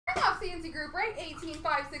CNC group break,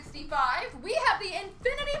 18565. We have the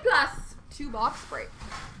Infinity Plus 2-box break.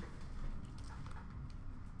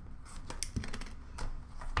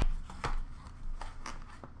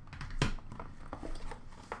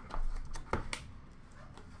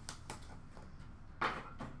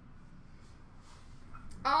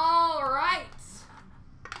 All right.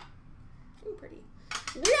 Ooh, pretty.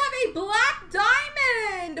 We have a Black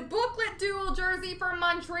Diamond booklet dual jersey for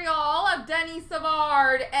Montreal of Denny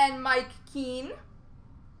Savard and Mike Keane.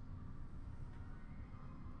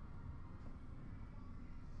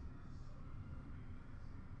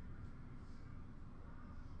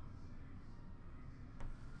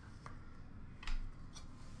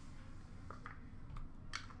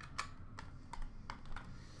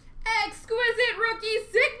 Exquisite rookie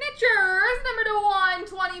signatures, number to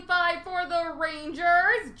 125 for the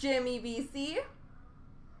Rangers, Jimmy VC.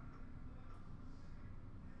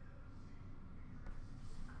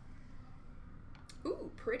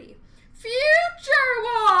 Ooh, pretty. Future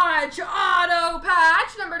Watch auto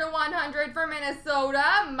patch, number to 100 for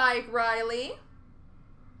Minnesota, Mike Riley.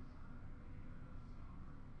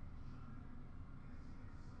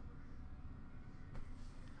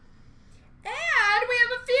 And we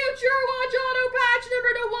have a Future Watch auto patch,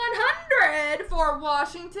 number to 100 for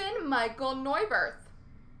Washington, Michael Neuwirth.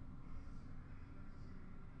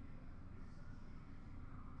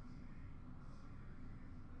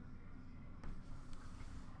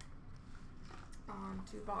 On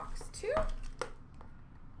to box 2.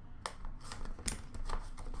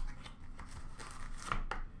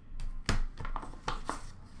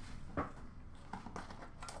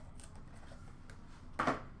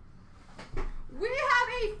 We have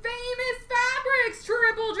a Famous Fabrics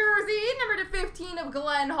triple jersey, number to 15 of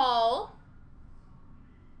Glenn Hall.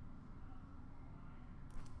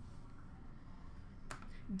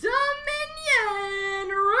 Dominion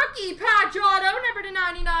rookie patch auto, number to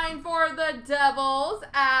 99 for the Devils,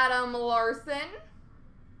 Adam Larson.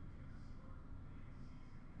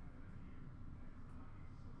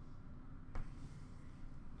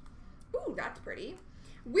 Ooh, that's pretty.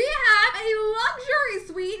 We have a luxury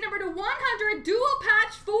suite, number to 100, dual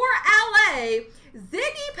patch for LA,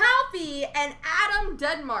 Ziggy Palffy and Adam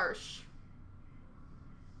Deadmarsh.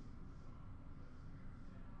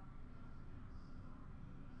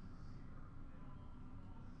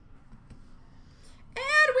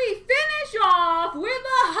 And we finish off with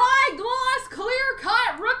a high gloss clear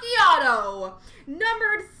cut rookie auto,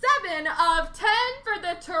 numbered 7 of 10 for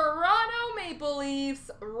the Toronto Maple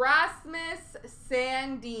Leafs, Rasmus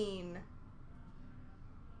Sandin.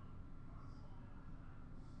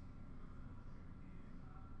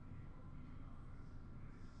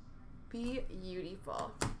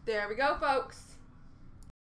 Beautiful. There we go, folks.